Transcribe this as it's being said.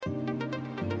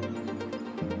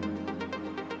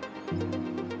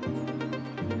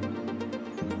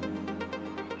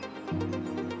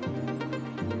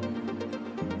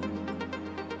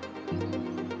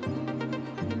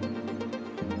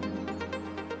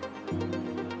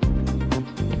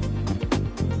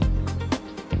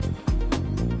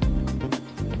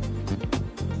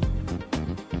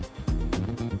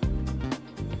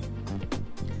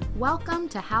Welcome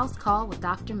to House Call with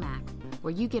Dr. Mac,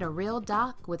 where you get a real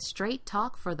doc with straight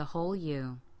talk for the whole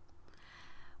you.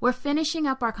 We're finishing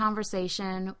up our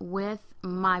conversation with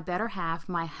my better half,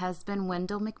 my husband,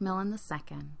 Wendell McMillan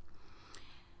II.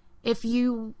 If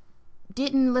you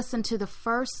didn't listen to the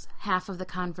first half of the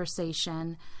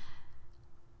conversation,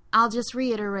 I'll just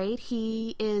reiterate,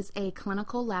 he is a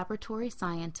clinical laboratory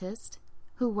scientist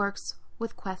who works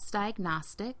with Quest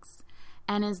Diagnostics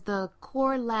and is the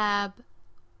core lab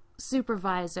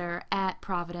supervisor at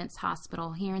Providence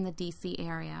Hospital here in the DC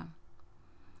area.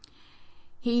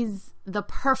 He's the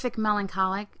perfect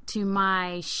melancholic to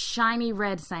my shiny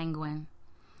red sanguine.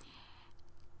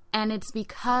 And it's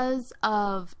because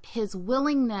of his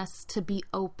willingness to be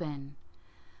open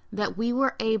that we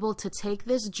were able to take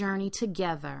this journey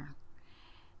together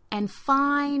and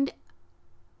find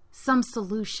some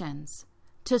solutions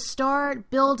to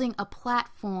start building a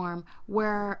platform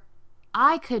where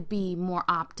I could be more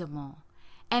optimal.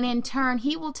 And in turn,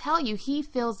 he will tell you he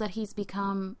feels that he's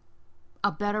become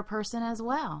a better person as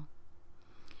well.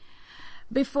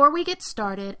 Before we get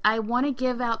started, I want to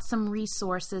give out some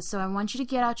resources, so I want you to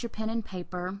get out your pen and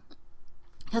paper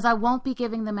because I won't be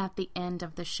giving them at the end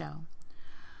of the show.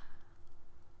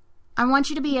 I want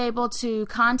you to be able to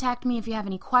contact me if you have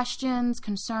any questions,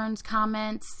 concerns,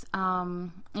 comments.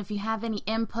 If you have any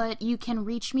input, you can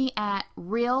reach me at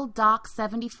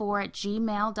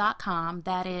realdoc74@gmail.com.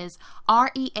 That is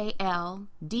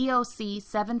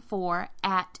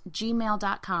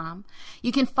REALDOC74@gmail.com.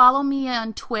 You can follow me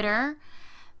on Twitter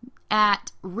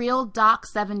at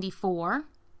realdoc74.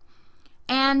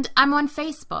 And I'm on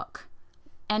Facebook.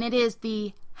 And it is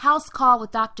the House Call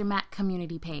with Dr. Mac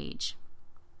community page.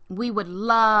 We would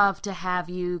love to have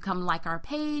you come like our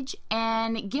page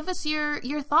and give us your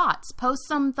thoughts. Post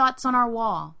some thoughts on our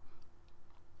wall.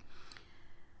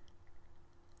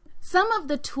 Some of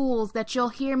the tools that you'll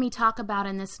hear me talk about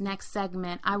in this next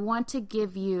segment, I want to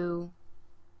give you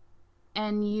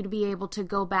and you to be able to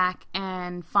go back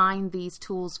and find these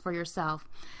tools for yourself.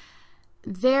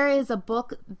 There is a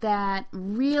book that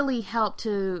really helped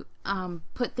to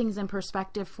put things in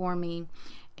perspective for me.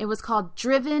 It was called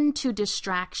Driven to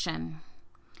Distraction: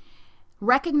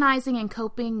 Recognizing and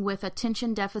Coping with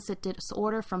Attention Deficit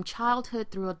Disorder from Childhood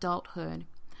Through Adulthood.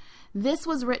 This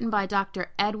was written by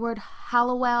Dr. Edward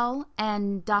Hallowell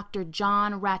and Dr.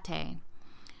 John Ratey.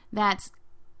 That's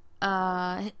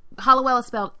Hallowell is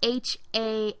spelled Hallowell,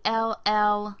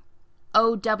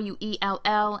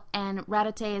 and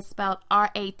Ratey is spelled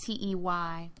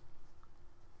Ratey.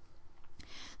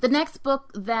 The next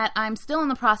book that I'm still in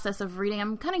the process of reading,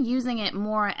 I'm kind of using it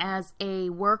more as a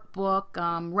workbook,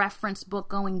 reference book,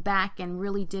 going back and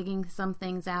really digging some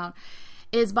things out,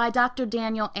 is by Dr.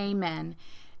 Daniel Amen.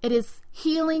 It is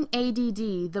Healing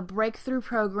ADD, the breakthrough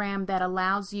program that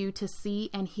allows you to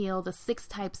see and heal the 6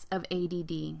 types of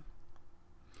ADD.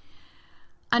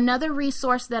 Another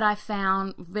resource that I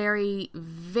found very,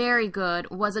 very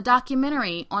good was a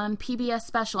documentary on PBS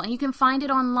Special, and you can find it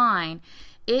online.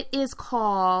 It is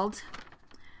called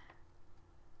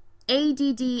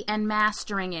ADD and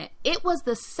Mastering It. It was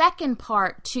the second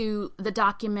part to the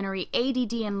documentary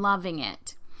ADD and Loving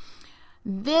It.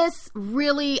 This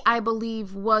really, I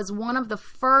believe, was one of the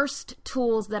first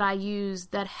tools that I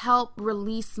used that helped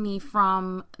release me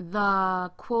from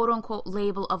the quote-unquote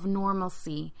label of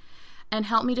normalcy and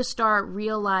helped me to start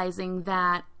realizing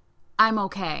that I'm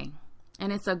okay.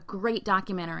 And it's a great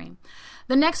documentary.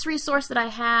 The next resource that I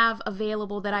have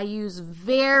available that I use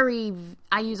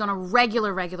on a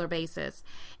regular basis,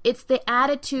 it's the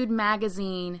Attitude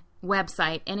Magazine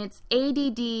website, and it's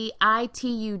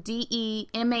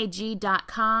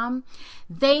ADDITUDEMAG.com.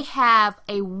 They have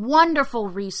a wonderful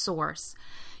resource.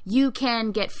 You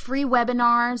can get free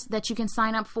webinars that you can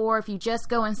sign up for if you just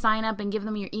go and sign up and give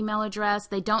them your email address.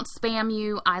 They don't spam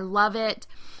you. I love it.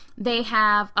 They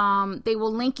have, they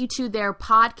will link you to their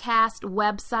podcast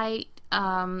website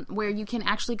where you can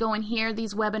actually go and hear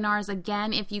these webinars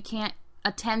again if you can't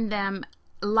attend them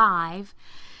live.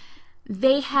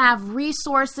 They have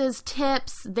resources,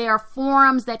 tips, there are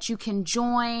forums that you can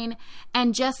join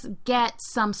and just get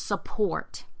some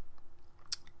support.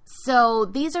 So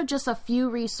these are just a few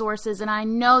resources, and I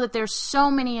know that there's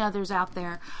so many others out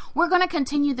there. We're going to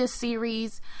continue this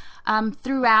series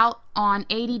throughout on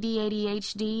ADD,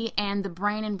 ADHD, and the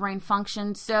brain and brain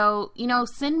function. So,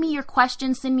 send me your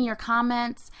questions, send me your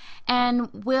comments, and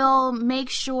we'll make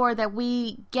sure that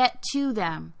we get to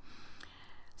them.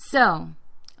 So,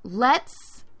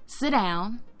 let's sit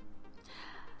down.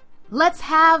 Let's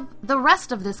have the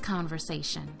rest of this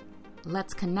conversation.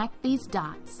 Let's connect these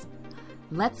dots.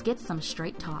 Let's get some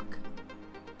straight talk.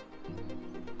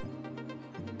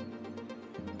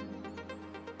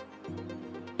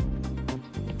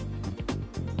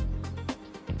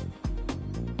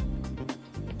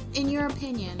 in your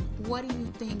opinion, what do you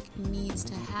think needs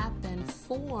to happen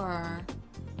for,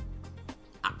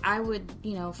 I would,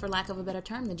 for lack of a better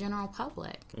term, the general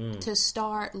public to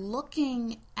start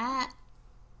looking at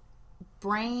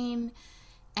brain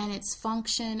and its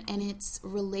function and its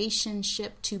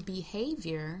relationship to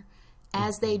behavior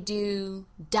as they do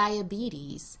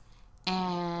diabetes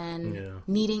and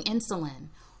needing insulin,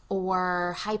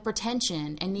 or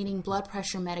hypertension and needing blood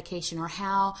pressure medication, or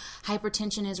how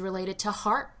hypertension is related to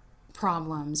heart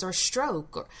problems or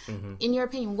stroke? Or, in your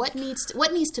opinion, what needs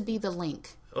to be the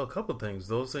link? A couple things.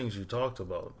 Those things you talked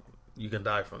about, you can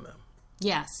die from them.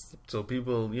 Yes. So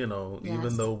people,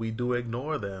 even though we do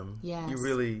ignore them, you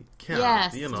really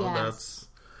can't. Yes.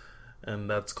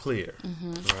 That's clear,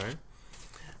 right?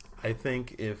 I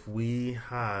think if we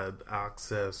had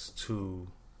access to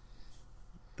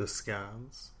the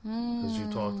scans, as you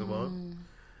talked about,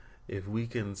 if we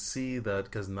can see that,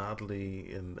 because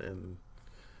Natalie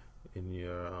in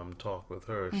your talk with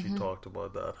her, she talked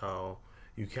about that, how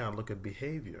you can't look at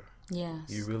behavior. Yes.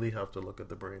 You really have to look at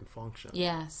the brain function.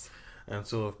 Yes. And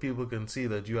so if people can see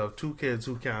that you have two kids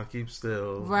who can't keep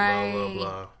still, right, blah, blah,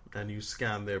 blah, and you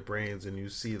scan their brains and you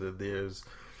see that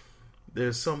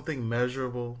there's something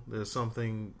measurable, there's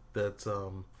something that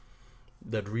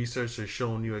research has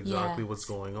shown you exactly what's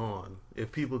going on.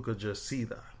 If people could just see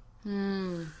that,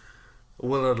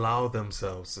 will allow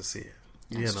themselves to see it.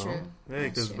 That's true. Hey,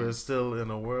 because we're still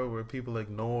in a world where people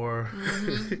ignore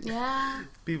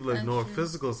people ignore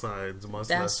physical signs, much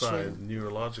less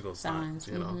neurological signs.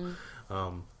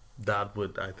 That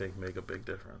would, I think, make a big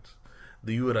difference.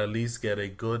 You would at least get a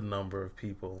good number of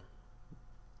people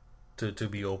to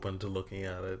be open to looking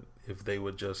at it if they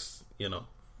would just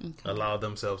allow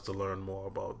themselves to learn more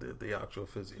about the actual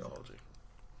physiology.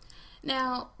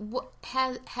 Now,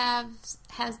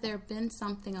 has there been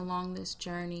something along this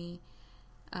journey,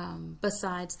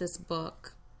 besides this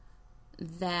book,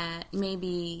 that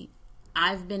maybe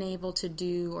I've been able to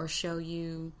do or show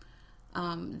you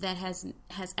that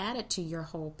has added to your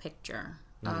whole picture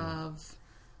of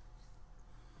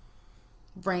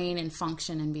brain and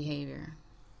function and behavior?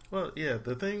 Well, yeah,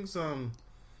 the things,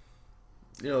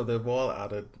 they've all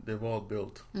added, they've all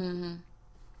built on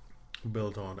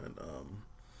it.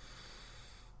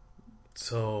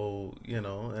 So,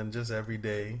 and just every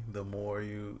day, the more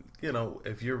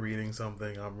if you're reading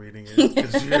something, I'm reading it,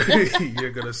 because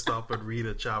you're going to stop and read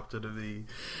a chapter to the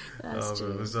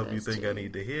something you think I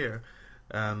need to hear.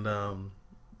 And,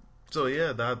 so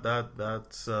yeah,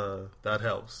 that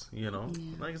helps,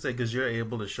 like I say, because you're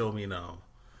able to show me now,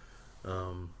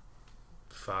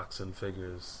 facts and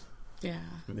figures,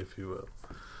 if you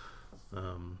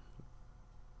will.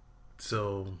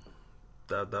 So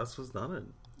that's what's done it.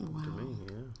 Wow. To me,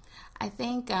 I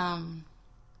think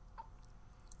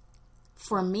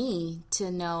for me to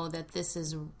know that this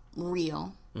is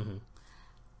real,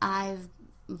 I've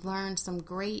learned some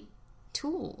great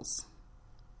tools,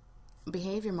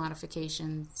 behavior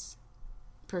modifications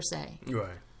per se,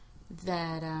 right?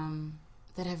 That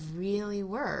have really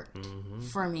worked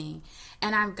for me,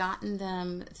 and I've gotten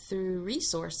them through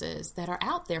resources that are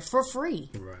out there for free.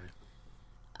 Right.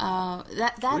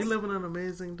 That's, we live in an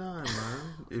amazing time, man.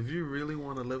 If you really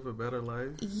want to live a better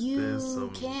life, you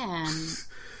can.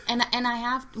 And I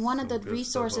have one of the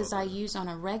resources I use on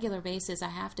a regular basis. I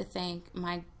have to thank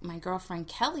my girlfriend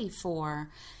Kelly for.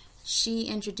 She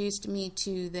introduced me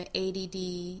to the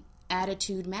ADD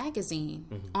Attitude magazine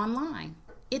online.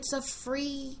 It's a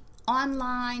free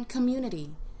online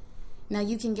community. Now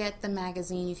you can get the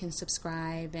magazine, you can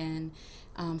subscribe, and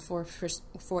for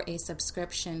a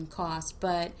subscription cost,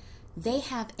 but they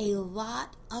have a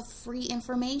lot of free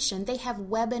information. They have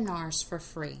webinars for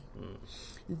free.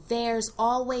 There's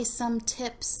always some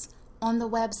tips on the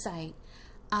website.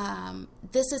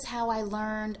 This is how I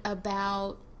learned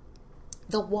about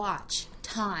the watch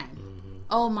time.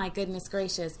 Oh my goodness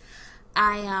gracious.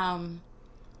 I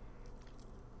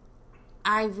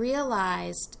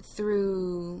realized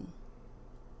through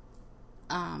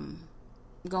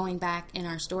going back in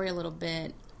our story a little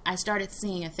bit, I started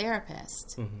seeing a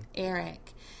therapist,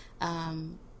 Eric,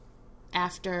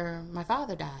 after my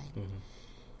father died.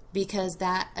 Because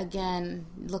that, again,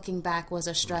 looking back, was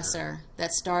a stressor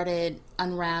that started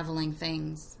unraveling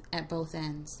things at both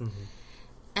ends.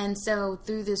 And so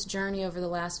through this journey over the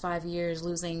last 5 years,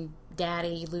 losing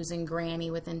Daddy, losing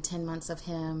Granny within 10 months of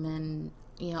him, and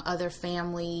other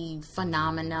family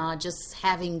phenomena, just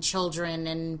having children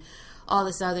and all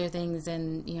this other things,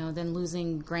 and then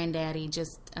losing Granddaddy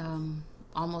just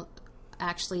almost,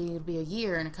 actually it'll be a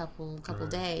year in a couple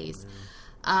days.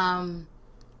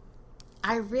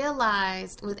 I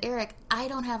realized with Eric, I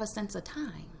don't have a sense of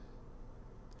time.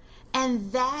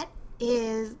 And that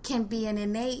can be an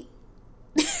innate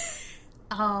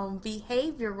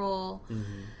behavioral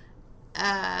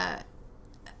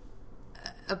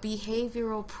a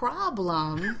behavioral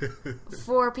problem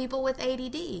for people with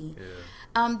ADD.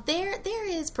 Yeah. There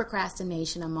is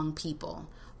procrastination among people,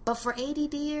 but for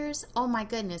ADDers, oh my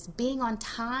goodness, being on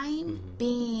time,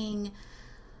 meeting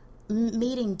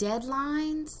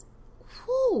deadlines,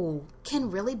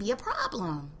 can really be a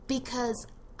problem because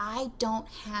I don't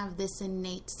have this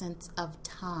innate sense of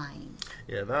time.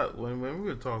 Yeah, that when we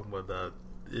were talking about that,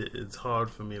 it's hard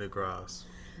for me to grasp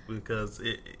because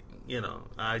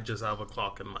I just have a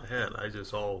clock in my head. I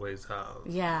just always have.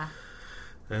 Yeah.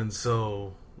 And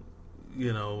so,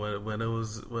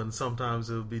 when sometimes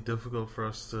it would be difficult for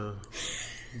us to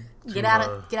get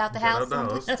out the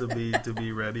house to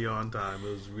be ready on time. It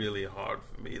was really hard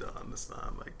for me to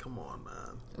understand. Like, come on,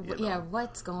 man. Yeah,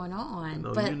 what's going on?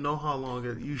 You know how long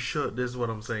you should. This is what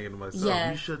I'm saying to myself.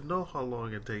 Yeah. You should know how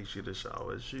long it takes you to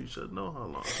shower. You should know how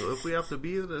long. So if we have to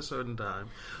be at a certain time,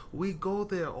 we go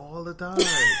there all the time.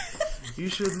 You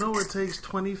should know it takes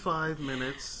 25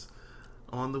 minutes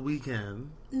on the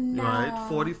weekend, right?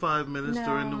 45 minutes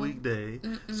during the weekday.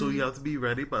 So you have to be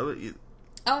ready by.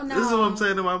 Oh no! This is what I'm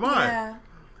saying in my mind. Yeah,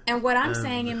 and what I'm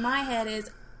saying in my head is,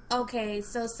 okay,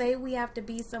 so say we have to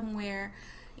be somewhere.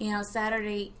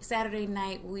 Saturday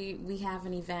night we have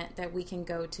an event that we can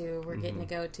go to. We're getting to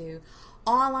go to.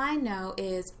 All I know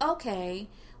is, okay,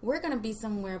 we're going to be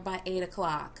somewhere by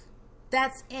 8:00.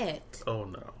 That's it. Oh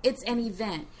no! It's an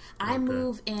event. I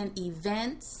move in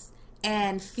events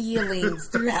and feelings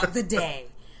throughout the day.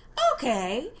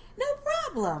 Okay, no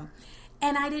problem.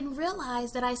 And I didn't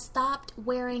realize that I stopped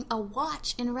wearing a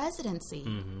watch in residency.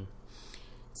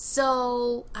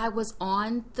 So I was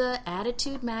on the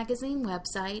Attitude Magazine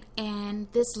website, and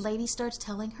this lady starts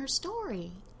telling her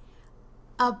story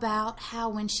about how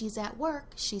when she's at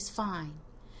work, she's fine.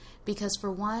 Because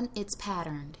for one, it's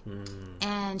patterned.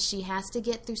 And she has to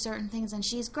get through certain things, and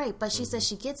she's great. But she says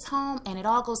she gets home, and it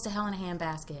all goes to hell in a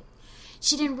handbasket.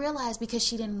 She didn't realize because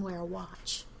she didn't wear a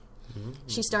watch.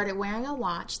 She started wearing a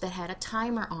watch that had a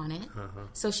timer on it.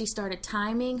 So she started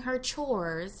timing her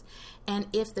chores, and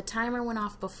if the timer went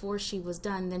off before she was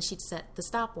done, then she'd set the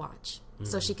stopwatch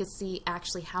so she could see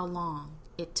actually how long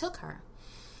it took her.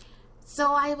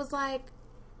 So I was like,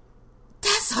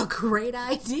 that's a great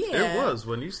idea. It was.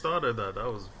 When you started that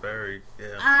was very,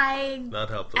 that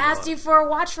helped a lot. Asked you for a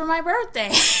watch for my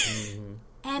birthday.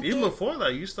 And even before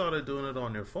that, you started doing it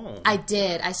on your phone. I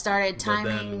did. I started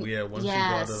timing. Once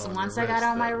I got it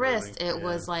on my wrist, it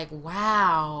was like,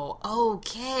 wow,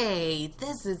 okay,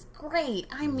 this is great.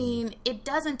 I mean, it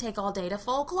doesn't take all day to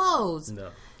fold clothes.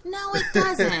 No, it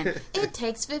doesn't. It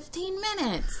takes 15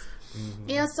 minutes.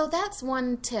 So that's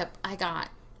one tip I got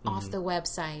off the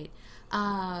website.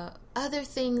 Other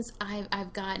things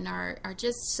I've gotten are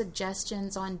just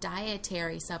suggestions on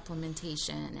dietary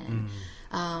supplementation.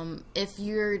 And if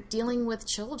you're dealing with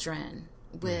children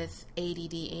with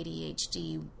ADD,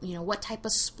 ADHD, what type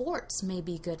of sports may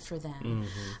be good for them.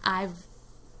 I've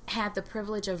had the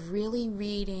privilege of really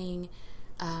reading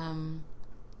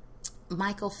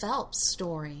Michael Phelps'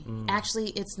 story. Actually,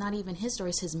 it's not even his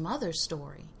story, it's his mother's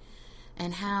story.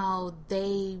 And how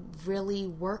they really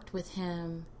worked with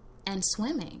him and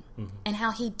swimming, and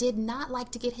how he did not like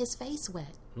to get his face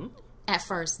wet at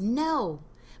first. No,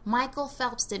 Michael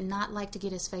Phelps did not like to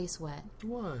get his face wet.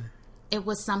 Why? It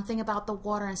was something about the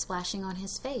water and splashing on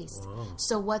his face. Wow.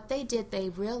 So what they did, they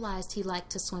realized he liked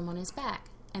to swim on his back,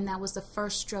 and that was the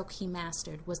first stroke he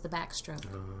mastered, was the backstroke.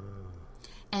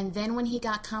 And then when he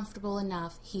got comfortable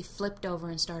enough, he flipped over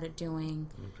and started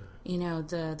doing,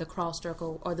 the crawl stroke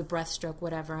or the breaststroke,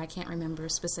 whatever. I can't remember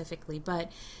specifically,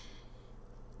 but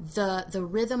the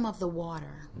rhythm of the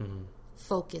water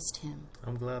focused him.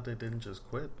 I'm glad they didn't just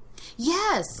quit.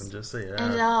 Yes. And just say,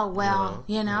 and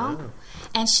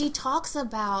And she talks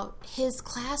about his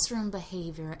classroom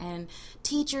behavior and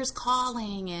teachers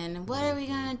calling and what are we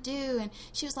going to do? And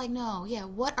she was like,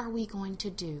 what are we going to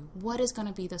do? What is going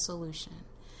to be the solution?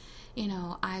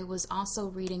 I was also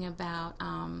reading about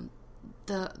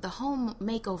the home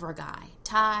makeover guy,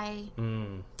 Ty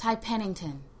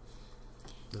Pennington.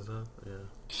 Is that? Yeah.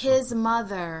 His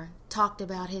mother talked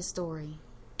about his story,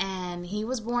 and he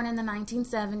was born in the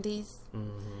 1970s,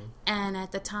 and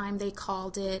at the time they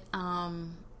called it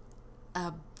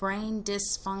a brain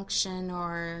dysfunction,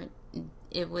 or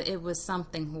it was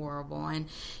something horrible. And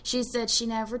she said she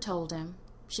never told him,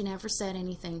 she never said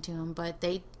anything to him, but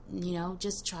they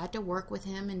just tried to work with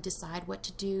him and decide what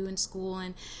to do in school.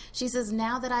 And she says,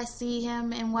 now that I see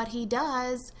him and what he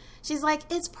does, she's like,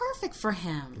 it's perfect for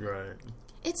him. Right.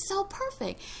 It's so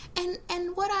perfect.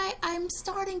 And what I'm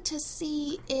starting to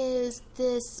see is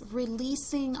this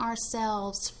releasing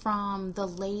ourselves from the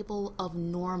label of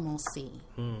normalcy.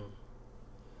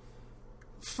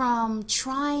 From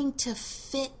trying to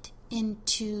fit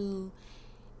into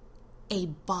a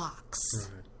box.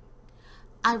 Right.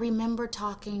 I remember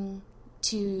talking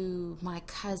to my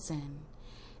cousin,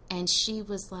 and she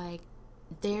was like,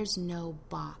 there's no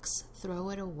box. Throw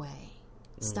it away.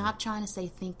 Stop trying to say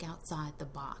think outside the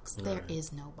box. Right. There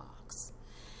is no box.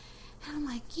 And I'm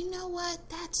like, you know what?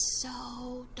 That's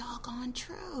so doggone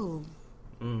true.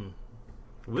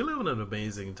 We live in an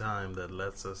amazing time that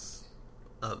lets us,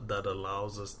 that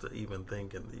allows us to even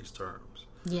think in these terms.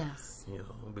 Yes. You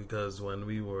know, because when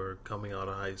we were coming out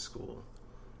of high school,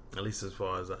 at least as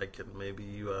far as I can, maybe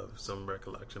you have some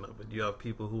recollection of it. You have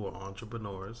people who are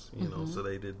entrepreneurs, you know, so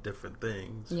they did different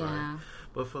things, right?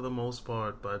 But for the most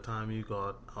part, by the time you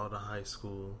got out of high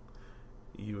school,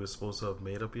 you were supposed to have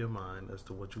made up your mind as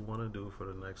to what you want to do for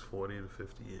the next 40 to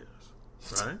 50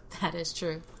 years, right? That is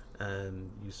true. And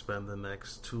you spend the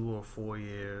next 2 or 4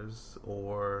 years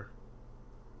or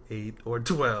 8 or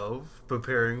 12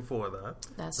 preparing for that.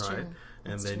 That's right? true.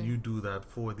 And That's then true. you do that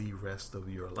for the rest of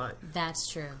your life. That's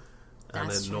true.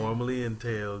 And it normally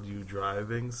entailed you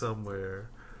driving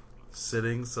somewhere,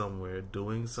 sitting somewhere,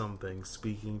 doing something,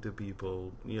 speaking to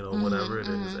people, you know, whatever it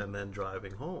is, and then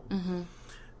driving home.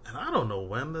 And I don't know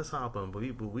when this happened, but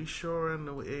we sure in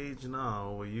the age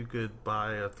now where you could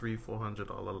buy a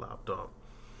 $300-400 laptop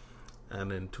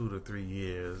and in 2 to 3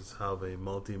 years have a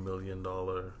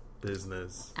multi-million-dollar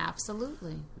business.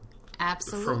 Absolutely.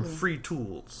 From free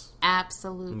tools.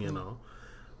 Absolutely. You know.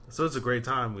 So it's a great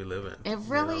time we live in. It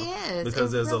really is.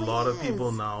 Because there's a lot of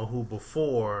people now who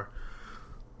before,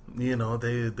 you know,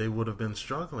 they would have been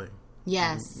struggling.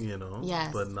 Yes. You know.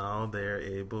 Yes. But now they're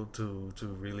able to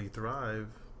really thrive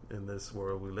in this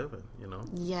world we live in, you know.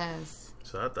 Yes.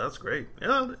 So that's great.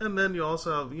 Yeah, and then you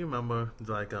also have, you remember,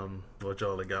 like, what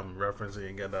y'all, like, I'm referencing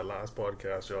again, that last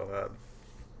podcast y'all had,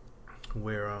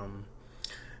 where,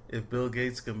 if Bill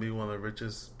Gates can be one of the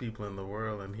richest people in the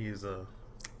world and he's a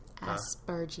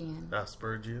Aspergian,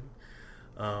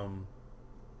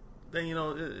 then, you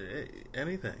know,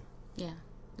 anything. Yeah.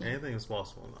 Anything is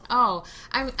possible now. Oh,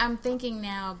 I'm thinking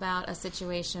now about a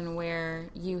situation where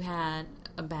you had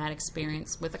a bad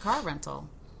experience with a car rental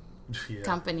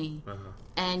company,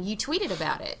 and you tweeted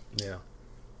about it. Yeah.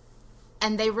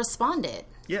 And they responded.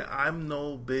 Yeah, I'm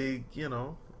no big, you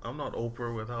know, I'm not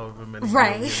Oprah with however many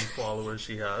million followers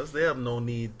she has. They have no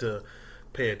need to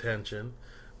pay attention.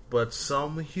 But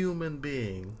some human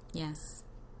being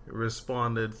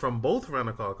responded from both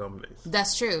rental-car companies.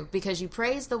 That's true, because you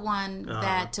praised the one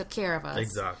that took care of us.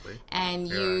 Exactly. And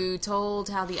you told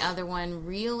how the other one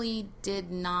really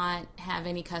did not have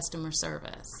any customer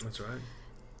service. That's right.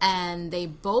 And they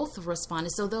both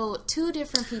responded. So though two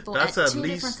different people at two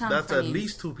different companies. That's at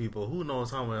least two people. Who knows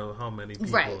how many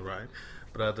people, right?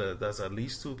 But that's at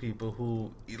least two people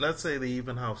who, let's say they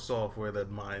even have software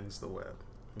that mines the web.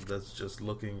 That's just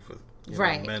looking for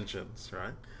mentions,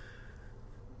 right?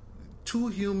 Two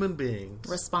human beings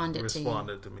responded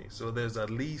to me. So there's at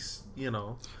least, you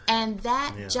know. And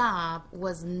that job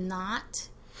was not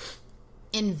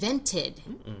invented,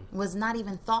 was not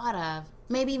even thought of,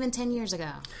 maybe even 10 years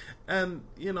ago. And,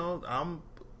 you know,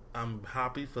 I'm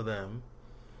happy for them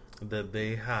that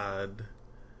they had,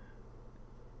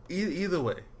 either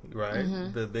way,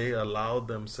 right? That they allowed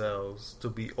themselves to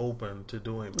be open to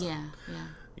doing that. Yeah.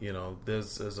 You know,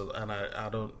 and I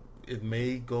don't, it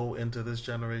may go into this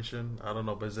generation, I don't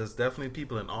know, but there's definitely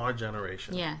people in our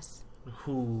generation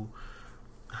who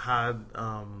had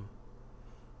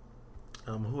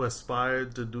who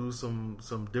aspired to do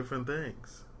some different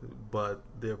things, but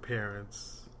their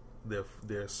parents,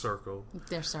 their circle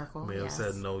may have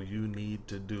said, no, you need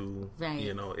to do,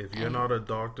 you know, if you're not a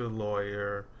doctor,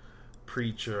 lawyer,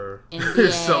 preacher,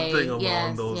 MBA, something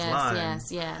along those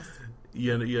lines,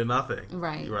 you're nothing,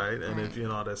 right? And if you're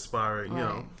not aspiring, you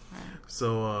know.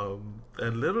 So,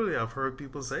 and literally, I've heard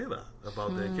people say that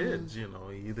about their kids. You know,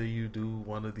 either you do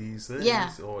one of these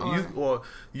things, or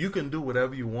you can do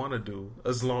whatever you want to do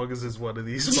as long as it's one of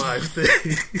these 5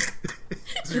 things.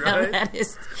 Right? No,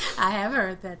 I have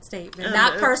heard that statement,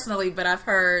 not personally, but I've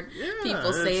heard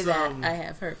people say that. I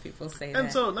have heard people say that.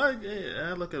 And so, like,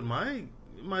 I look at my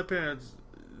parents.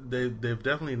 They've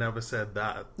definitely never said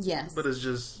that. Yes, but it's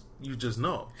just. You just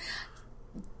know.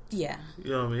 Yeah. You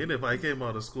know what I mean? If I came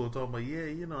out of school talking about,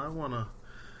 you know, I want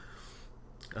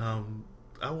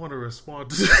to respond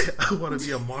to, I want to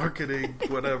be a marketing,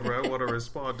 whatever. I want to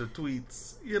respond to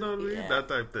tweets. You know what I mean? That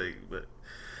type thing. But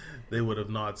they would have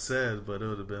not said, but it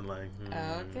would have been like,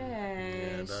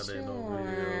 okay, yeah, that ain't no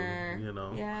real, you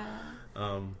know. Yeah.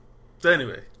 So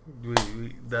anyway,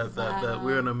 that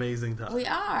we're an amazing time. We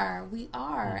are,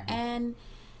 and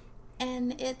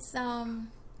it's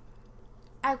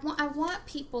I want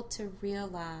people to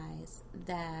realize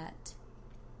that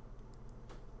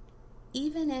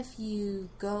even if you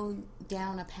go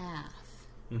down a path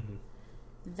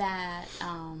that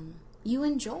you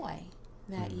enjoy,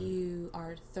 that you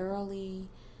are thoroughly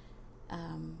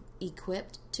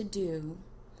equipped to do,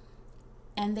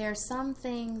 and there are some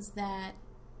things that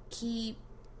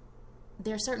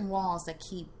there are certain walls that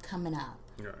keep coming up.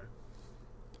 Right.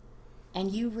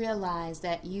 And you realize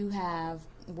that you have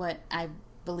what I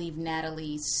believe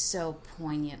Natalie so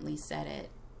poignantly said it,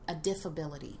 a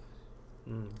diffability.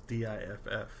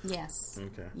 DIFF. Yes.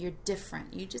 Okay. You're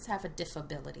different. You just have a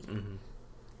diffability.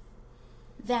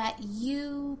 That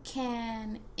you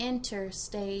can enter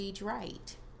stage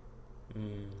right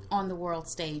on the world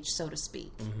stage, so to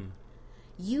speak.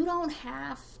 You don't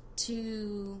have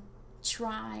to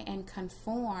try and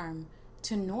conform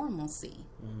to normalcy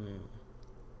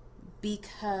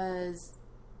because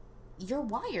you're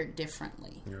wired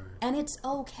differently. Right. And it's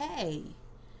okay.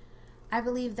 I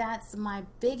believe that's my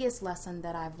biggest lesson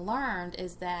that I've learned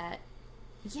is that,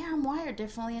 yeah, I'm wired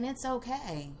differently and it's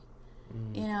okay.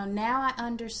 You know, now I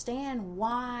understand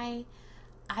why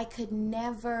I could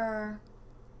never...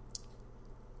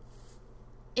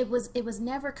 It was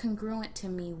never congruent to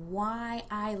me why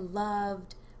I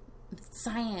loved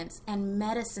science and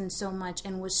medicine so much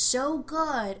and was so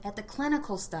good at the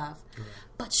clinical stuff,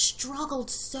 but struggled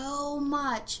so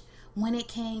much when it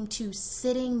came to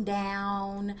sitting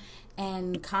down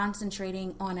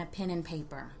concentrating on a pen and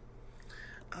paper.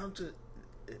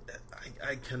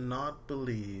 I cannot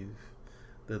believe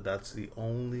that that's the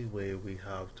only way we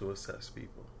have to assess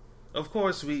people. Of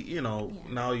course,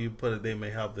 now you put it, they may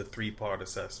have the 3-part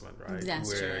assessment, right? That's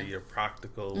where true. You're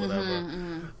practical,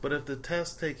 whatever. But if the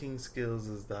test-taking skills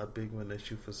is that big of an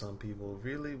issue for some people,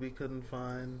 really, we couldn't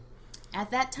find...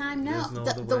 At that time, no.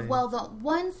 The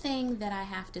one thing that I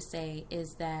have to say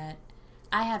is that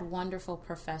I had wonderful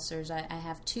professors. I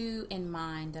have 2 in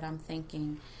mind that I'm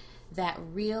thinking that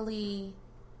really,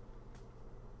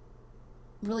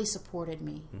 really supported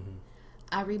me.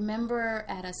 I remember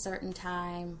at a certain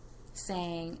time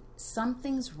saying,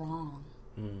 something's wrong,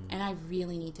 and I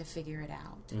really need to figure it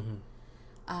out.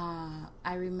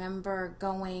 I remember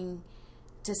going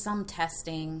to some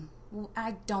testing.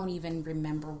 I don't even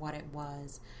remember what it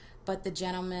was, but the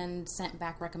gentleman sent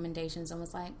back recommendations and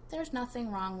was like, there's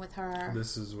nothing wrong with her.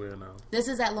 This is where now? This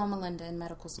is at Loma Linda in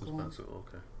medical school.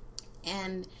 Okay.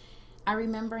 And I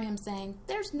remember him saying,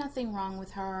 there's nothing wrong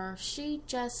with her. She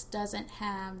just doesn't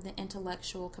have the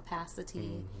intellectual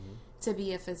capacity to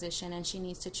be a physician, and she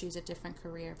needs to choose a different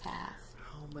career path.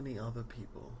 How many other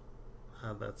people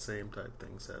had that same type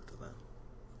thing said to them?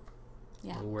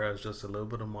 Yeah. Whereas just a little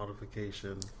bit of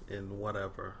modification in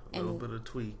whatever, a little bit of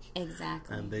tweak.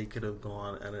 Exactly. And they could have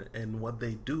gone, and what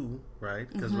they do, right?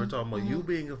 Because we're talking about you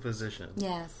being a physician.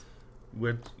 Yes.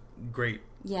 With great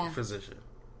physician.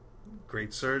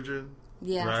 Great surgeon.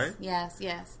 Yes. Right?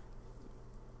 Yes.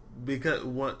 Because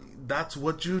that's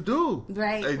what you do.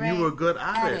 Right. And you were good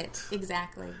at it.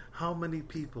 Exactly. How many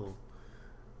people,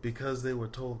 because they were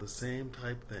told the same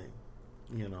type thing,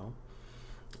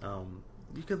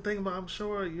 you can think about, I'm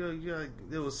sure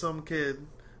there was some kid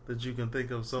that you can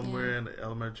think of somewhere in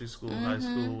elementary school, high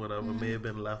school, whatever, may have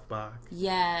been left back.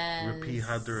 Yes.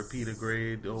 Had to repeat a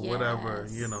grade or whatever,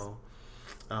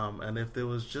 and if there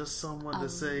was just someone to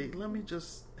say, let me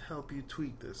just help you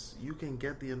tweak this, you can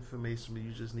get the information, but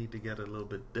you just need to get it a little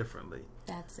bit differently.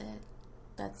 That's it.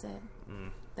 That's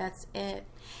it.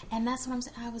 And that's what I'm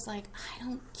saying. I was like, I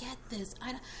don't get this.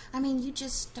 I mean, you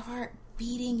just start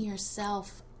beating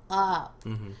yourself up.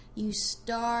 You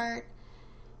start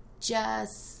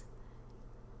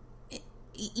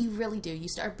you really do. You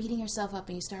start beating yourself up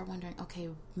and you start wondering, okay,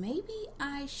 maybe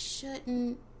I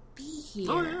shouldn't be here.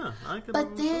 Oh yeah,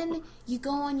 but then you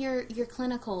go on your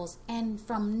clinicals, and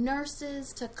from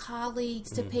nurses to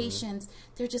colleagues to patients,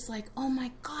 they're just like, oh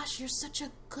my gosh, you're such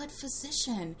a good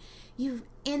physician. You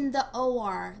in the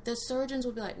OR, the surgeons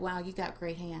will be like, wow, you got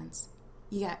great hands.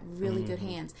 You got really good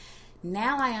hands.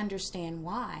 Now I understand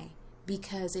why.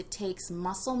 Because it takes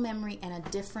muscle memory and a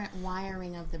different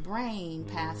wiring of the brain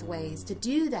pathways to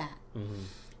do that.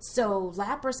 So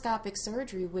laparoscopic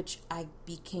surgery, which I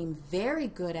became very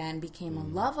good at and became a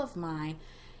love of mine,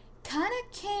 kind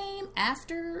of came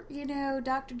after,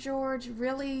 Dr. George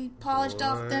really polished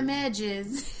off them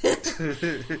edges.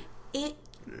 It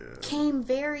came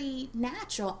very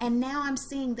natural. And now I'm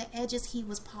seeing the edges he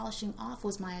was polishing off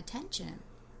was my attention.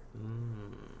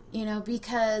 You know,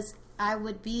 because I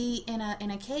would be in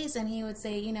a case and he would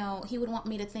say, you know, he would want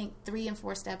me to think 3 and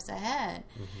 4 steps ahead.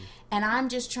 And I'm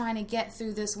just trying to get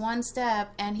through this one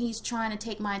step and he's trying to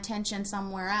take my attention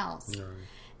somewhere else.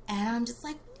 And I'm just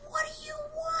like, what do you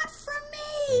want from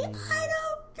me? I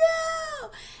don't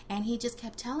know. And he just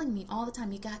kept telling me all the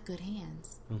time, you got good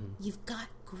hands. You've got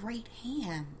great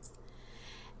hands.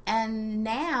 And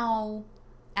now,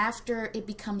 after it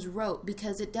becomes rote,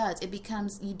 because it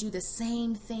becomes, you do the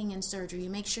same thing in surgery. You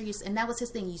make sure and that was his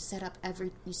thing. You set up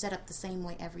the same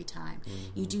way every time.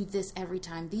 You do this every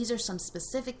time. These are some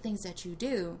specific things that you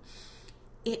do.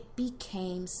 It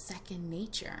became second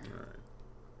nature.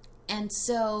 And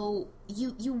so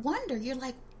you wonder, you're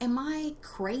like, am I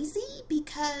crazy?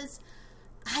 Because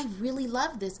I really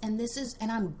love this and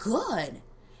I'm good.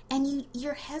 And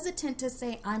you're hesitant to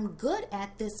say, I'm good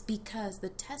at this because the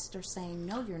tests are saying,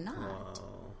 no, you're not.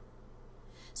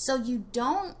 So you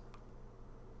don't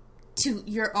toot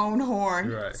your own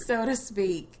horn, so to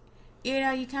speak. You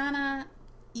know, you kind of,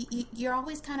 you're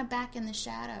always kind of back in the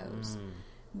shadows.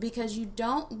 Because you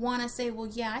don't want to say, well,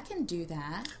 yeah, I can do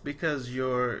that. Because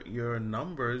your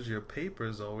numbers, your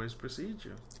papers always precede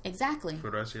you. Exactly.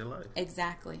 For the rest of your life.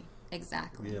 Exactly.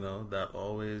 You know, that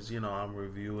always, you know, I'm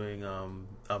reviewing, I'm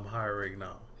hiring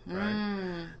now,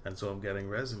 right? And so I'm getting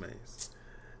resumes.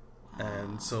 Wow.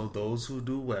 And so those who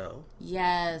do well,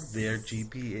 their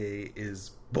GPA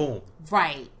is boom.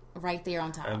 Right there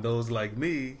on top. And those like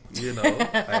me, you know,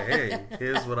 hey,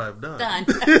 here's what I've done.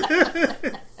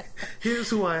 Here's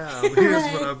who I am.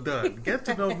 Here's what I've done. Get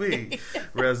to know me.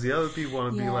 Whereas the other people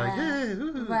want to be like, hey,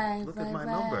 look at my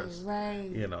numbers.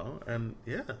 You know, and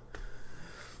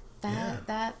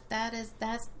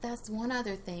That's one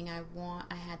other thing I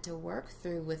had to work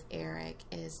through with Eric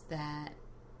is that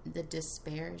the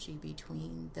disparity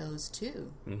between those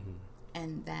two,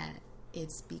 and that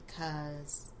it's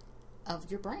because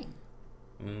of your brain.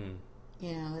 You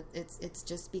know, it's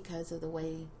just because of the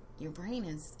way your brain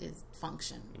is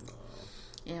functioned.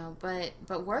 You know, but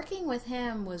working with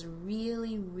him was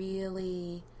really,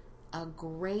 really a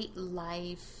great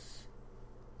life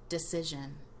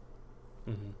decision.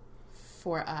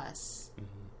 For us.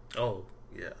 Oh,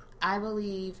 yeah. I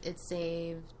believe it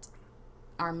saved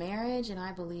our marriage, and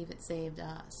I believe it saved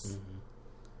us.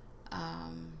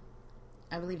 I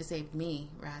believe it saved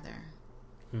me, rather.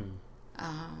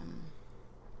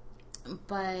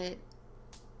 But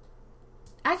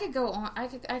I could go on. I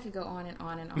could go on and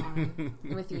on and on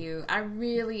with you. I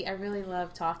really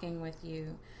love talking with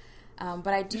you. But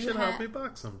I do. You should help me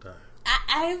box sometime.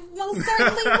 I most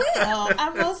certainly will.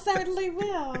 I most certainly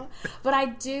will. But I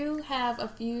do have a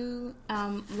few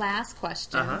last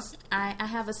questions. I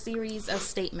have a series of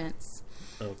statements.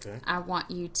 Okay. I want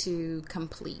you to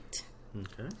complete.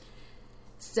 Okay.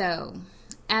 So,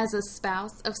 as a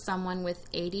spouse of someone with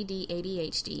ADD,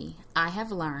 ADHD, I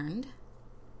have learned.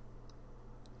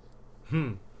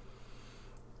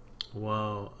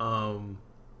 Well,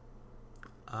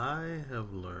 I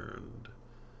have learned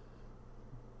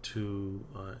to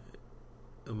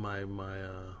my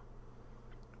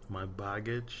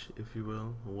baggage, if you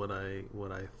will, what I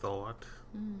thought.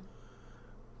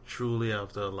 Truly, I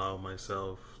have to allow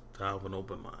myself to have an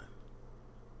open mind.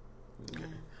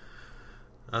 Okay,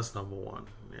 that's number one.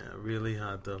 Yeah, I really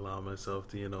had to allow myself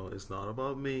to, you know, it's not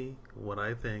about me, what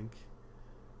I think,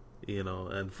 you know.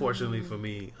 And fortunately for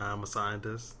me, I'm a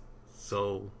scientist,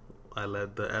 so I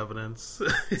let the evidence,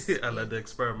 I let the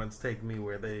experiments take me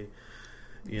where they.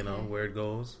 You know, where it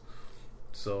goes.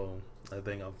 So I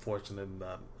think I'm fortunate in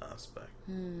that aspect.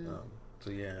 So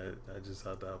yeah, I just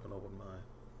have to have an open mind.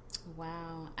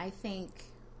 Wow. I think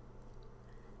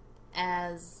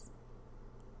as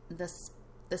the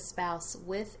spouse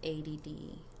with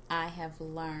ADD, I have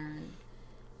learned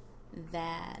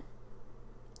that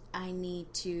I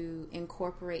need to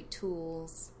incorporate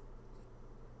tools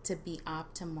to be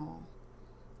optimal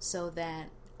so that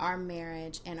our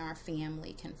marriage and our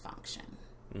family can function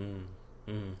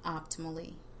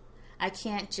optimally. I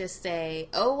can't just say,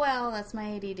 oh, well, that's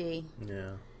my ADD.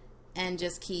 Yeah. And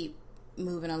just keep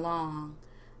moving along.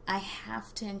 I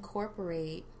have to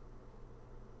incorporate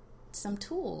some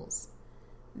tools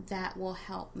that will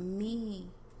help me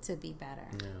to be better.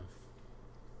 Yeah.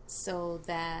 So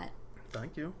that...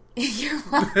 Thank you. You're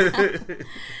welcome.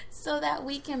 So that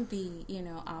we can be, you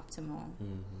know, optimal.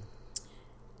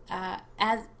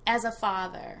 As a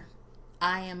father,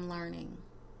 I am learning.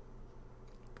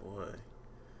 Boy.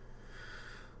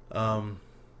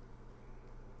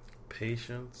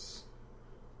 Patience.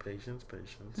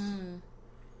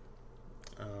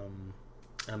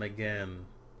 And again,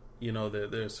 you know,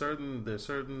 there's certain things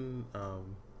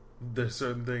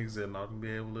they're not gonna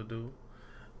be able to do,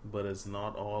 but it's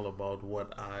not all about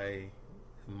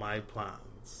my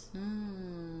plans,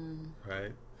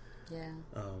 right? Yeah.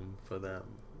 For them,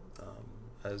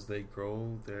 as they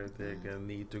grow, they're gonna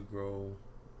need to grow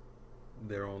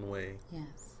their own way.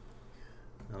 Yes.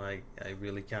 And I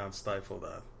really can't stifle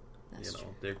that. That's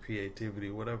true. Their creativity,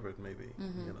 whatever it may be.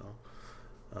 You know,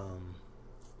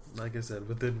 like I said,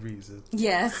 within reason.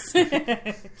 Yes,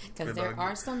 because there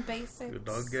are some basics.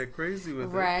 Don't get crazy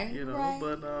with right, it, you know. Right.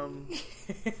 But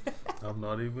I'm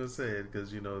not even gonna say it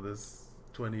because, you know, this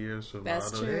 20 years from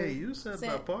That's now, true. hey, you said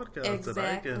that podcast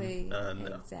exactly. that I can.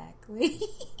 No. Exactly.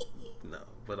 No,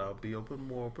 but I'll be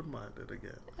more open-minded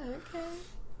again. Okay.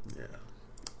 Yeah.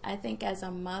 I think as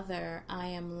a mother, I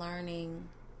am learning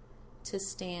to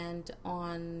stand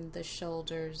on the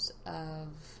shoulders of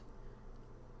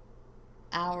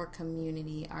our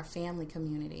community, our family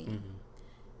community.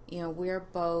 You know, we're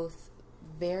both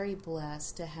very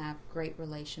blessed to have great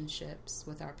relationships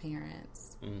with our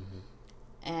parents.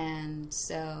 And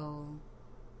so,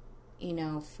 you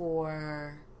know,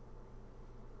 for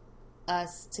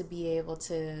us to be able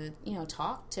to, you know,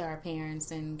 talk to our parents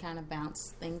and kind of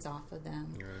bounce things off of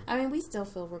them. Right. I mean, we still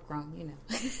feel we're grown, you know.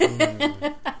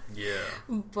 Yeah.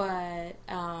 But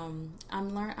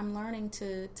I'm learning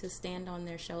to stand on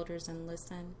their shoulders and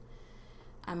listen.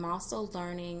 I'm also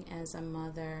learning as a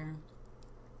mother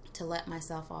to let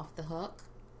myself off the hook.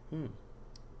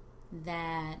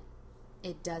 That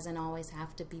it doesn't always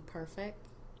have to be perfect.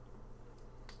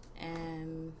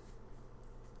 And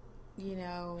you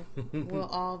know, we'll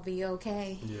all be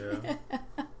okay. Yeah.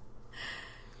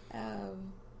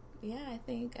 Yeah, I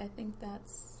think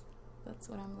that's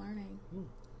what I'm learning.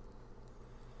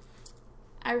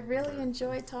 I really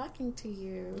enjoyed talking to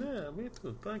you. Yeah, me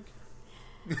too. Thank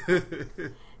you.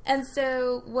 And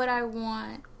so, what I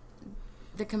want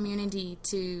the community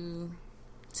to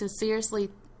seriously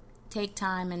take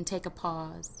time and take a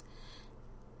pause.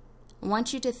 I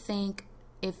want you to think,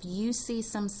 if you see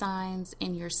some signs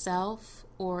in yourself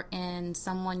or in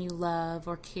someone you love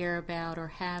or care about or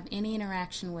have any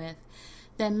interaction with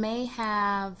that may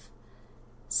have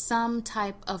some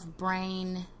type of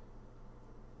brain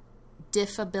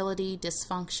disability,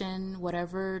 dysfunction,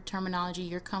 whatever terminology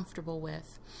you're comfortable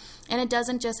with. And it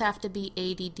doesn't just have to be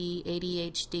ADD,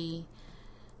 ADHD.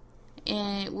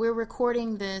 And we're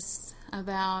recording this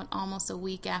about almost a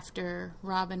week after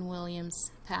Robin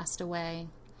Williams passed away.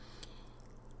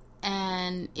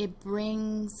 And it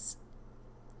brings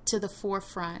to the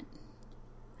forefront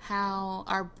how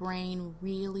our brain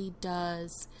really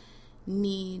does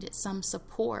need some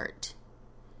support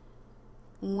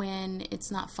when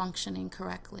it's not functioning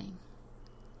correctly.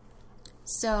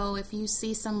 So if you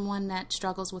see someone that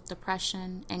struggles with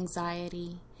depression,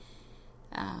 anxiety,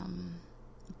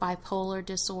 bipolar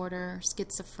disorder,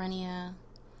 schizophrenia,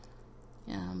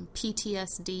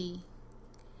 PTSD,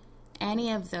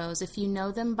 any of those, if you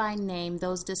know them by name,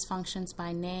 those dysfunctions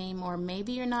by name, or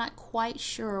maybe you're not quite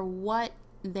sure what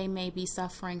they may be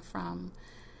suffering from,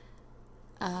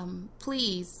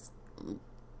 please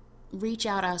reach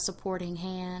out a supporting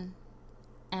hand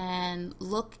and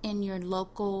look in your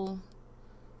local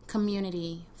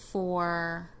community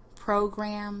for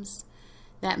programs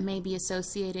that may be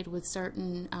associated with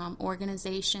certain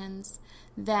organizations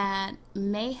that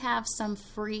may have some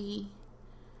free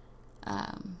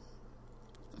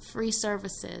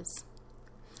services.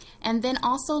 And then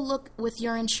also look with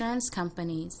your insurance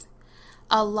companies.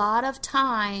 A lot of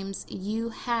times you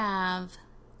have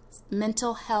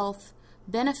mental health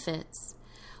benefits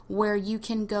where you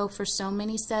can go for so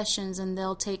many sessions and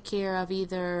they'll take care of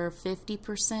either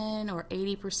 50% or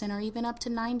 80% or even up to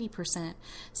 90%.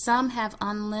 Some have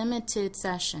unlimited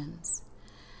sessions.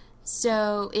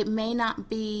 So it may not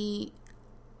be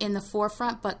in the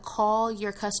forefront, but call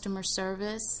your customer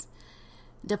service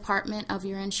department of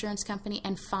your insurance company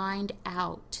and find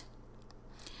out.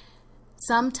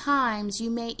 Sometimes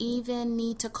you may even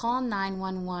need to call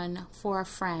 911 for a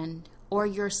friend or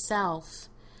yourself,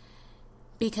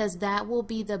 because that will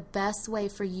be the best way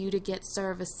for you to get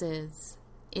services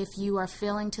if you are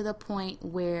feeling to the point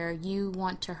where you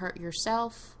want to hurt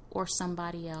yourself or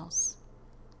somebody else.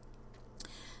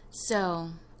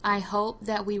 So I hope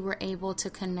that we were able to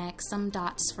connect some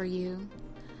dots for you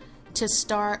to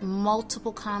start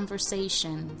multiple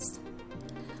conversations.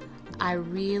 I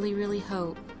really, really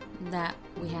hope that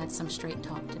we had some straight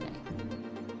talk today.